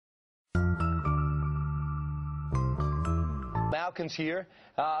Malkin's here.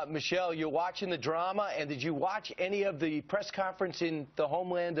 Michelle, you're watching the drama, and did you watch any of the press conference in the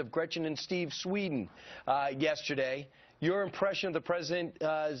homeland of Gretchen and Steve, Sweden, yesterday? Your impression of the president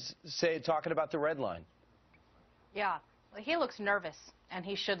talking about the red line? Yeah, he looks nervous, and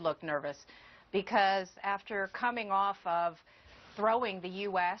he should look nervous, because after coming off of throwing the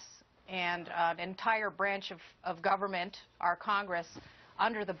U.S. and an entire branch of government, our Congress,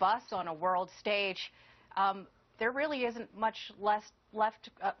 under the bus on a world stage, there really isn't much left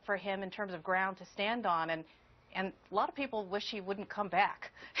for him in terms of ground to stand on, and a lot of people wish he wouldn't come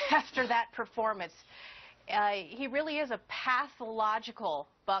back after that performance. He really is a pathological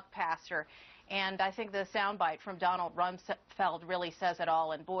buck passer, and I think the soundbite from Donald Rumsfeld really says it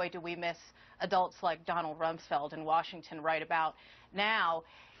all, and boy, do we miss adults like Donald Rumsfeld in Washington right about now.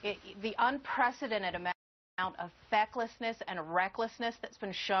 The unprecedented amount of fecklessness and recklessness that's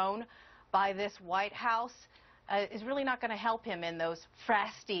been shown by this White House is really not going to help him in those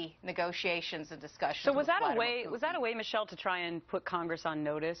frosty negotiations and discussions. So was that a way, Michelle, to try and put Congress on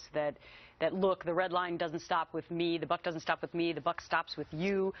notice that look, the red line doesn't stop with me, the buck doesn't stop with me, the buck stops with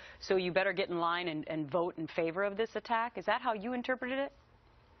you, so you better get in line and vote in favor of this attack? Is that how you interpreted it?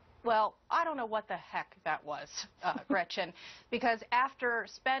 Well, I don't know what the heck that was, Gretchen, because after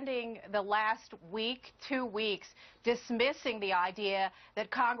spending the last week, 2 weeks, dismissing the idea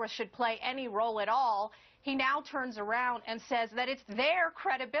that Congress should play any role at all, he now turns around and says that it's their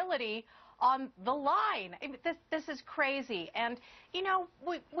credibility on the line. This is crazy. And, you know,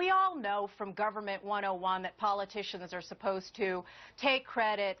 we all know from Government 101 that politicians are supposed to take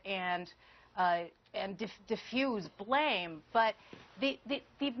credit and diffuse blame, but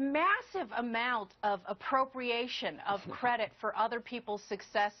the massive amount of appropriation of credit for other people's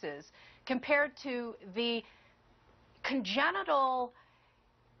successes compared to the congenital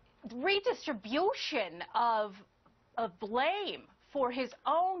redistribution of blame for his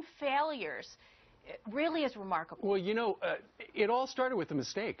own failures really is remarkable. Well, you know, it all started with a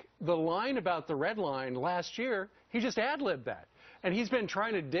mistake. The line about the red line last year, he just ad-libbed that. And he's been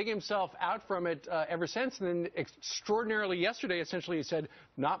trying to dig himself out from it ever since. And then extraordinarily yesterday, essentially, he said,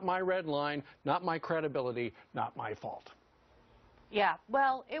 not my red line, not my credibility, not my fault. Yeah,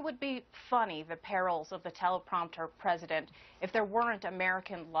 well, it would be funny, the perils of the teleprompter president, if there weren't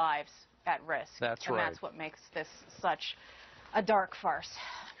American lives at risk. That's right. And that's what makes this such a dark farce.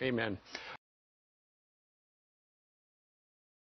 Amen.